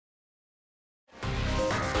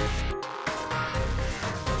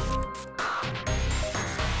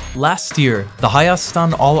Last year, the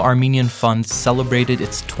Hayastan All-Armenian Fund celebrated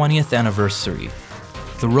its 20th anniversary.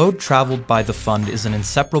 The road traveled by the fund is an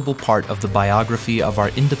inseparable part of the biography of our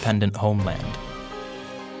independent homeland.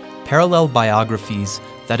 Parallel biographies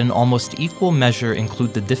that in almost equal measure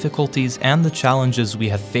include the difficulties and the challenges we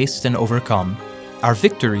have faced and overcome, our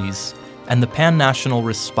victories, and the pan-national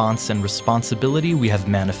response and responsibility we have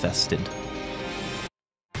manifested.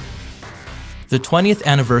 The 20th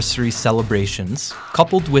anniversary celebrations,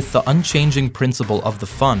 coupled with the unchanging principle of the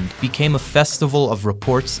fund, became a festival of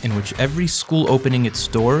reports in which every school opening its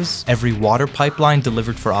doors, every water pipeline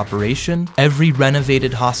delivered for operation, every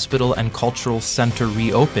renovated hospital and cultural center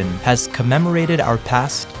reopened has commemorated our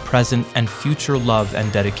past, present, and future love and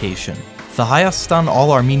dedication. The Hayastan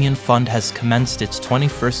All-Armenian Fund has commenced its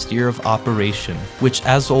 21st year of operation, which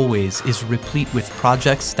as always is replete with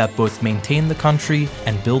projects that both maintain the country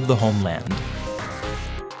and build the homeland.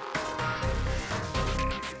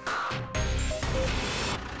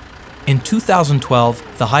 In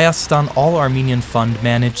 2012, the Hayastan All-Armenian Fund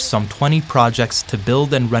managed some 20 projects to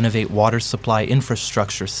build and renovate water supply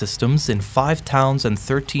infrastructure systems in 5 towns and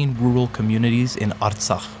 13 rural communities in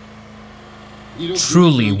Artsakh.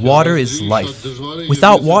 Truly, water is life.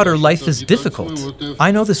 Without water, life is difficult. I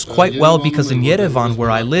know this quite well because in Yerevan, where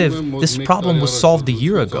I live, this problem was solved a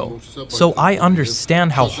year ago. So I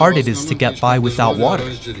understand how hard it is to get by without water.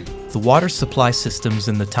 The water supply systems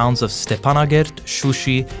in the towns of Stepanakert,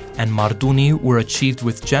 Shushi, and Marduni were achieved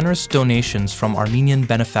with generous donations from Armenian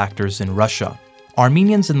benefactors in Russia.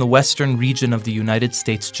 Armenians in the western region of the United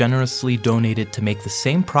States generously donated to make the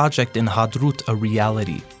same project in Hadrut a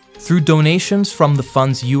reality. Through donations from the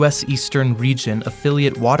fund's U.S. Eastern Region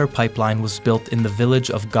affiliate water pipeline was built in the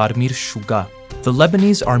village of Garmir Shuga. The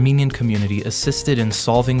Lebanese Armenian community assisted in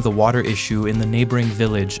solving the water issue in the neighboring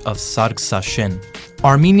village of Sargsashen.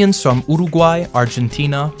 Armenians from Uruguay,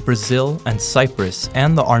 Argentina, Brazil, and Cyprus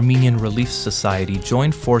and the Armenian Relief Society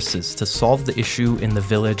joined forces to solve the issue in the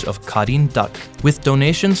village of Karin Dak. With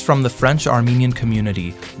donations from the French Armenian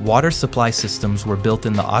community, water supply systems were built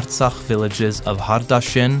in the Artsakh villages of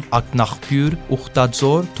Hardashen, Aknakhpur,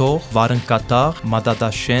 Ukhtadzor, Togh, Varenkatar,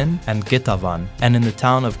 Madadashen, and Getavan, and in the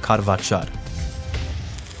town of Karvachar.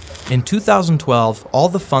 In 2012, all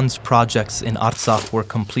the fund's projects in Artsakh were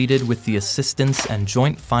completed with the assistance and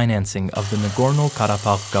joint financing of the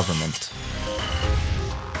Nagorno-Karabakh government.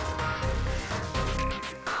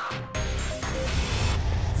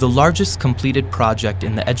 The largest completed project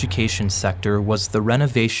in the education sector was the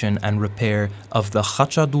renovation and repair of the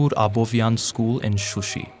Khachadur Abovyan School in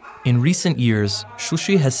Shushi. In recent years,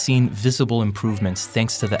 Shushi has seen visible improvements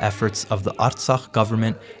thanks to the efforts of the Artsakh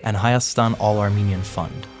government and Hayastan All-Armenian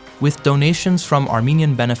Fund. With donations from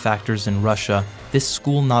Armenian benefactors in Russia, this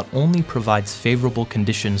school not only provides favorable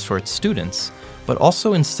conditions for its students, but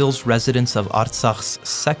also instills residents of Artsakh's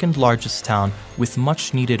second largest town with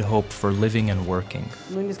much needed hope for living and working.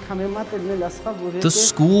 The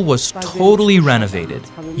school was totally renovated.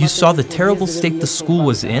 You saw the terrible state the school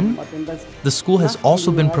was in? The school has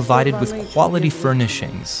also been provided with quality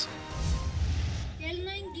furnishings.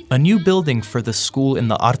 A new building for the school in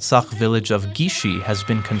the Artsakh village of Gishi has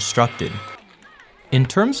been constructed. In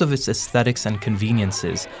terms of its aesthetics and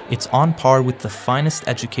conveniences, it's on par with the finest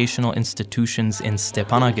educational institutions in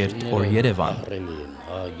Stepanakert or Yerevan.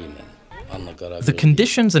 The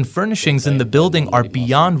conditions and furnishings in the building are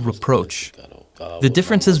beyond reproach. The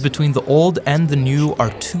differences between the old and the new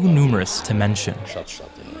are too numerous to mention.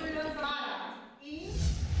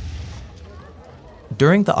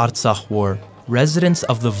 During the Artsakh War, residents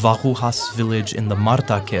of the Vaghuhas village in the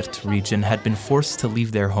Martakert region had been forced to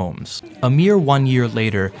leave their homes. A mere 1 year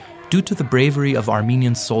later, due to the bravery of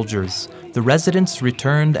Armenian soldiers, the residents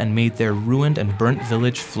returned and made their ruined and burnt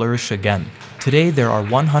village flourish again. Today there are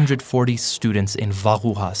 140 students in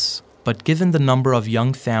Vaghuhas, but given the number of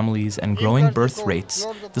young families and growing birth rates,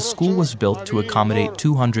 the school was built to accommodate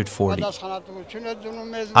 240.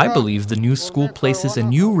 I believe the new school places a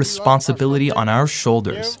new responsibility on our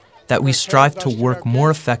shoulders, that we strive to work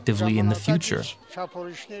more effectively in the future.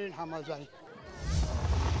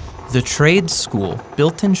 The trade school,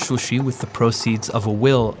 built in Shushi with the proceeds of a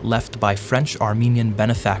will left by French-Armenian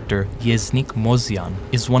benefactor Yeznik Mozian,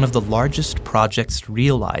 is one of the largest projects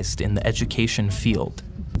realized in the education field.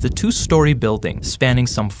 The 2-story building, spanning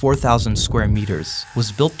some 4,000 square meters,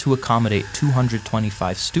 was built to accommodate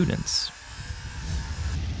 225 students.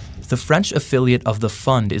 The French affiliate of the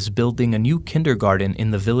fund is building a new kindergarten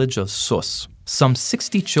in the village of Sos. Some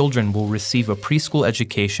 60 children will receive a preschool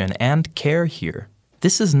education and care here.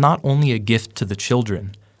 This is not only a gift to the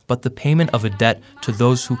children, but the payment of a debt to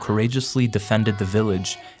those who courageously defended the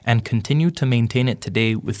village and continue to maintain it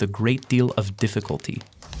today with a great deal of difficulty.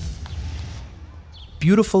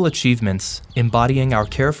 Beautiful achievements embodying our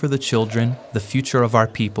care for the children, the future of our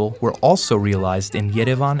people, were also realized in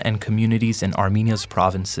Yerevan and communities in Armenia's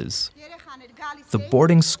provinces. The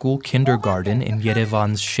boarding school kindergarten in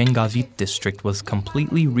Yerevan's Shengavit district was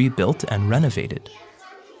completely rebuilt and renovated.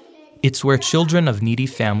 It's where children of needy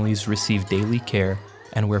families receive daily care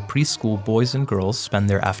and where preschool boys and girls spend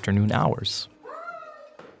their afternoon hours.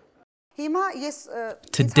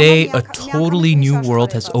 Today, a totally new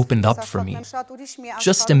world has opened up for me.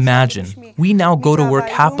 Just imagine, we now go to work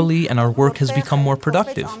happily and our work has become more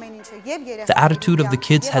productive. The attitude of the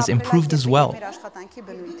kids has improved as well.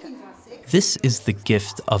 This is the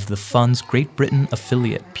gift of the Fund's Great Britain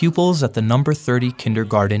affiliate. Pupils at the number 30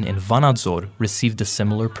 kindergarten in Vanadzor received a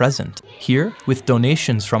similar present. Here, with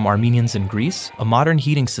donations from Armenians in Greece, a modern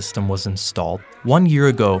heating system was installed. 1 year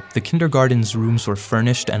ago, the kindergarten's rooms were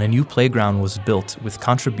furnished and a new playground was built with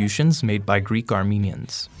contributions made by Greek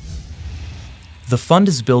Armenians. The fund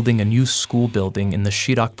is building a new school building in the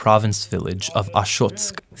Shirak province village of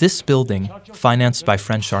Ashotsk. This building, financed by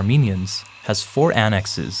French Armenians, has 4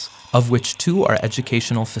 annexes, of which 2 are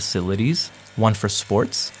educational facilities, 1 for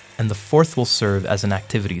sports, and the 4th will serve as an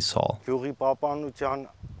activities hall.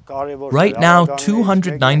 Right now,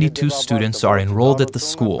 292 students are enrolled at the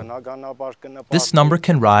school. This number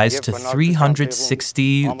can rise to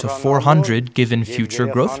 360 to 400 given future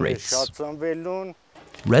growth rates.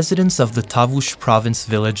 Residents of the Tavush province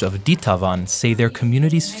village of Ditavan say their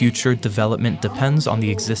community's future development depends on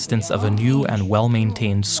the existence of a new and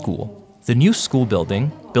well-maintained school. The new school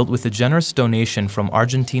building, built with a generous donation from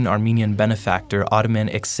Argentine-Armenian benefactor Armen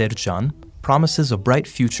Ekserjan, promises a bright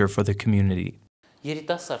future for the community.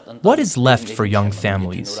 What is left for young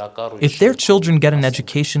families? If their children get an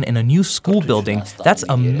education in a new school building, that's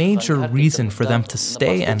a major reason for them to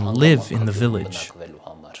stay and live in the village.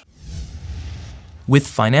 With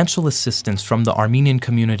financial assistance from the Armenian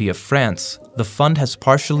community of France, the fund has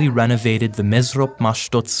partially renovated the Mezrop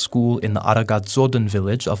Mashtot school in the Aragadzodan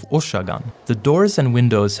village of Oshagan. The doors and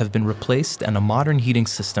windows have been replaced and a modern heating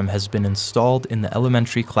system has been installed in the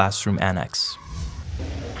elementary classroom annex.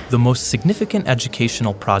 The most significant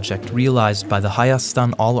educational project realized by the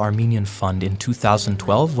Hayastan All-Armenian Fund in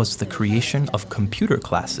 2012 was the creation of computer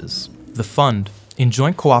classes. The fund, in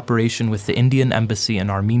joint cooperation with the Indian Embassy in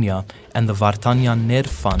Armenia and the Vartanyan Ner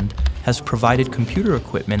Fund, has provided computer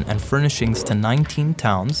equipment and furnishings to 19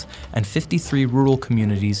 towns and 53 rural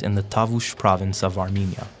communities in the Tavush province of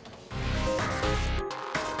Armenia.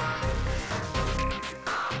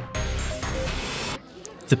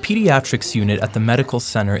 The pediatrics unit at the medical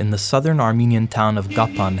center in the southern Armenian town of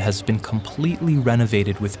Gapan has been completely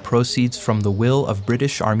renovated with proceeds from the will of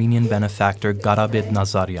British Armenian benefactor Garabed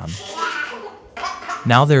Nazarian.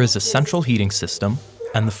 Now there is a central heating system,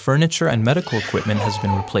 and the furniture and medical equipment has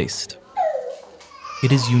been replaced.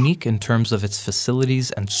 It is unique in terms of its facilities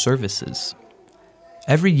and services.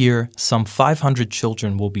 Every year, some 500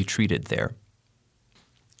 children will be treated there.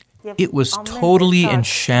 It was totally in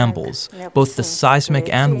shambles, both the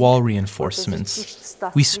seismic and wall reinforcements.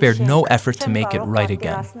 We spared no effort to make it right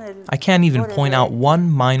again. I can't even point out one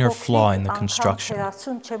minor flaw in the construction.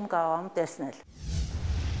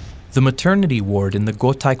 The maternity ward in the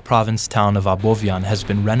Gotaik province town of Abovyan has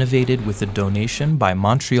been renovated with a donation by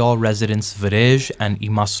Montreal residents Vrej and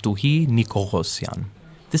Imastuhi Nikolosyan.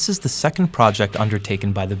 This is the second project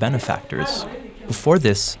undertaken by the benefactors. Before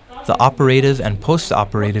this, the operative and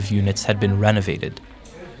post-operative units had been renovated.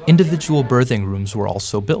 Individual birthing rooms were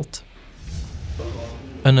also built.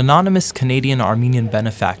 An anonymous Canadian-Armenian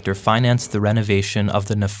benefactor financed the renovation of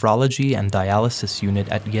the nephrology and dialysis unit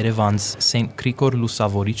at Yerevan's St. Krikor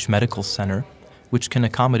Lusavoric Medical Center, which can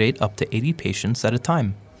accommodate up to 80 patients at a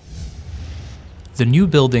time. The new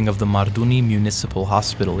building of the Marduni Municipal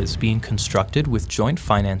Hospital is being constructed with joint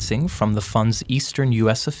financing from the fund's Eastern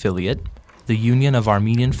U.S. affiliate, the Union of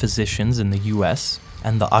Armenian Physicians in the U.S.,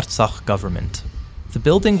 and the Artsakh government. The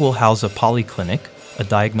building will house a polyclinic, a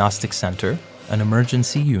diagnostic center, an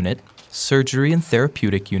emergency unit, surgery and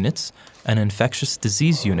therapeutic units, an infectious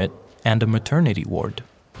disease unit, and a maternity ward.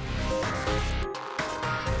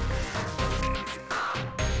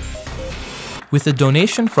 With a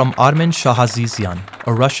donation from Armen Shahazizyan,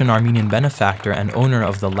 a Russian-Armenian benefactor and owner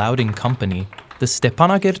of the Louding Company, the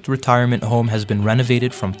Stepanakert retirement home has been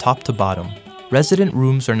renovated from top to bottom. Resident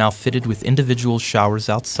rooms are now fitted with individual showers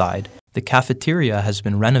outside, the cafeteria has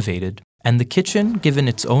been renovated, and the kitchen given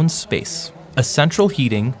its own space. A central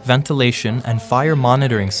heating, ventilation, and fire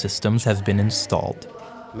monitoring systems have been installed.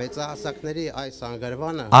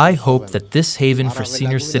 I hope that this haven for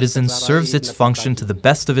senior citizens serves its function to the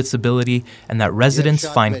best of its ability and that residents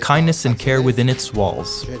find kindness and care within its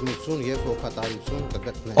walls.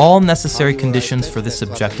 All necessary conditions for this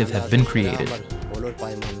objective have been created.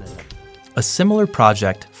 A similar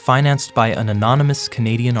project, financed by an anonymous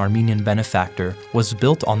Canadian Armenian benefactor, was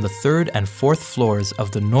built on the 3rd and 4th floors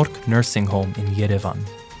of the Nork nursing home in Yerevan.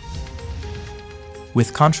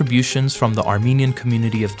 With contributions from the Armenian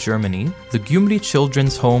community of Germany, the Gyumri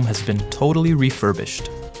Children's Home has been totally refurbished.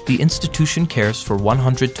 The institution cares for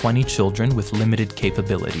 120 children with limited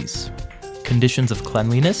capabilities. Conditions of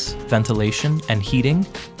cleanliness, ventilation, and heating,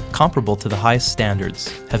 comparable to the highest standards,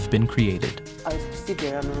 have been created.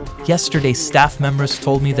 Yesterday, staff members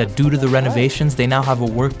told me that due to the renovations, they now have a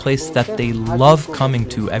workplace that they love coming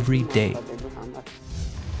to every day.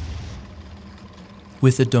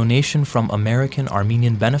 With a donation from American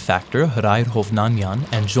Armenian benefactor Hrair Hovnanyan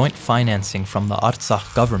and joint financing from the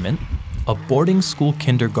Artsakh government, a boarding school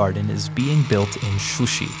kindergarten is being built in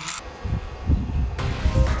Shushi.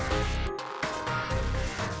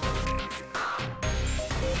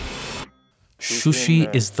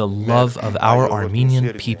 Shushi is the love of our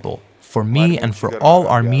Armenian people. For me and for all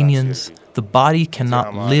Armenians, the body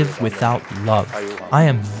cannot live without love. I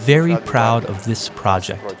am very proud of this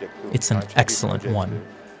project. It's an excellent one.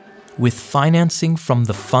 With financing from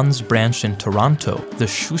the fund's branch in Toronto, the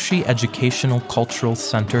Shushi Educational Cultural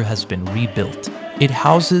Center has been rebuilt. It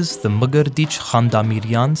houses the Mgrdich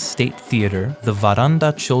Khandamiryan State Theater, the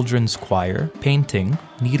Varanda Children's Choir, painting,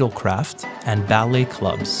 needlecraft, and ballet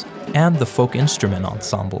clubs, and the folk instrument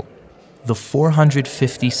ensemble. The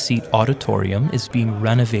 450-seat auditorium is being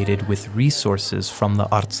renovated with resources from the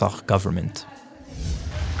Artsakh government.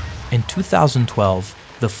 In 2012,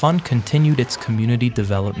 the fund continued its community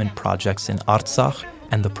development projects in Artsakh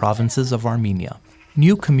and the provinces of Armenia.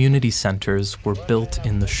 New community centers were built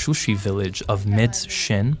in the Shushi village of Medz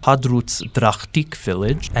Shin, Hadrut's Drakhtik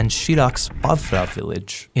village, and Shirak's Bavra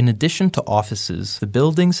village. In addition to offices, the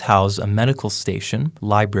buildings house a medical station,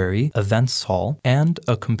 library, events hall, and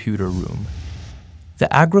a computer room.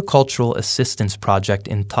 The Agricultural Assistance Project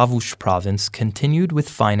in Tavush province continued with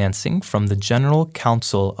financing from the General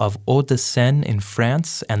Council of Hauts-de-Seine in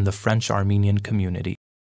France and the French Armenian community.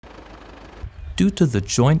 Due to the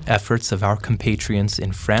joint efforts of our compatriots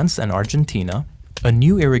in France and Argentina, a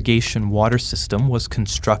new irrigation water system was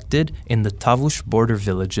constructed in the Tavush border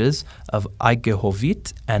villages of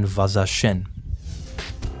Aigehovit and Vazashen.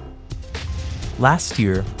 Last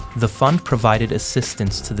year, the fund provided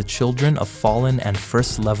assistance to the children of fallen and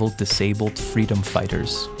first-level disabled freedom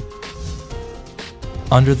fighters.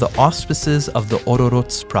 Under the auspices of the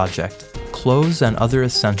Ororots project, clothes and other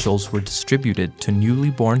essentials were distributed to newly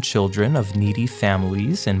born children of needy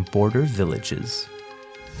families in border villages.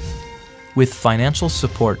 With financial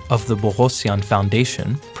support of the Boghosian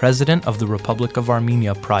Foundation, President of the Republic of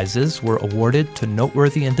Armenia prizes were awarded to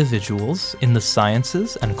noteworthy individuals in the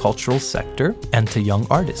sciences and cultural sector and to young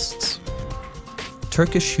artists.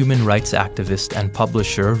 Turkish human rights activist and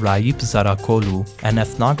publisher Raip Zarakolu and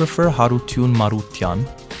ethnographer Harutyun Marutyan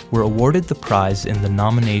were awarded the prize in the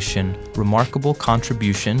nomination Remarkable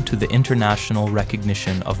Contribution to the International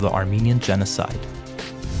Recognition of the Armenian Genocide.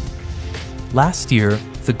 Last year,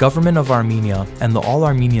 the government of Armenia and the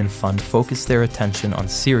All-Armenian Fund focused their attention on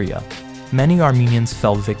Syria. Many Armenians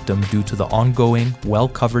fell victim due to the ongoing,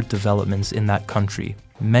 well-covered developments in that country.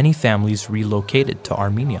 Many families relocated to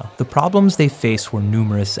Armenia. The problems they faced were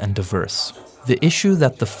numerous and diverse. The issue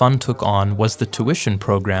that the fund took on was the tuition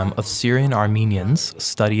program of Syrian-Armenians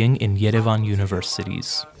studying in Yerevan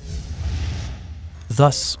universities.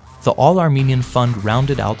 Thus, the All-Armenian Fund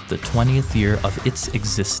rounded out the 20th year of its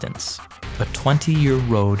existence. A 20-year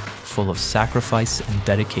road full of sacrifice and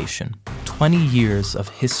dedication. 20 years of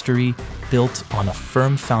history built on a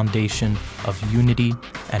firm foundation of unity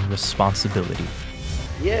and responsibility.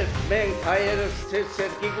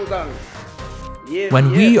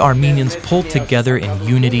 When we Armenians pull together in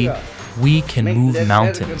unity, we can move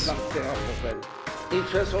mountains.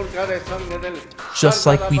 Just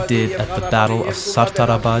like we did at the Battle of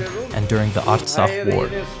Sartarabad and during the Artsakh War.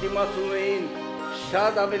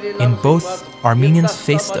 In both, Armenians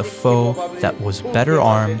faced a foe that was better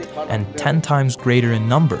armed and 10 times greater in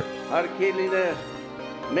number.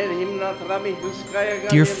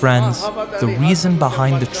 Dear friends, the reason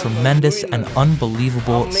behind the tremendous and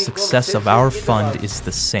unbelievable success of our fund is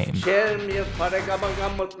the same.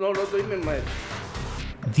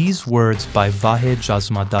 These words by Vahe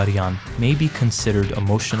Jazmadarian may be considered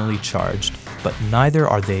emotionally charged, but neither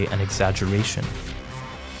are they an exaggeration.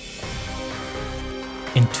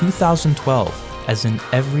 In 2012, as in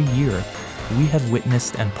every year, we have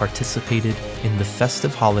witnessed and participated in the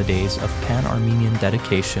festive holidays of Pan-Armenian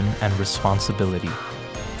dedication and responsibility.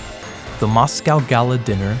 The Moscow Gala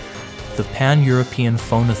Dinner, the Pan-European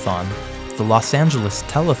Phonathon, the Los Angeles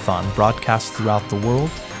Telethon broadcast throughout the world,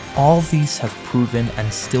 all these have proven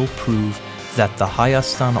and still prove that the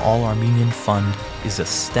Hayastan All-Armenian Fund is a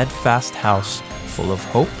steadfast house full of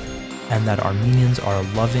hope, and that Armenians are a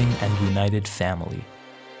loving and united family.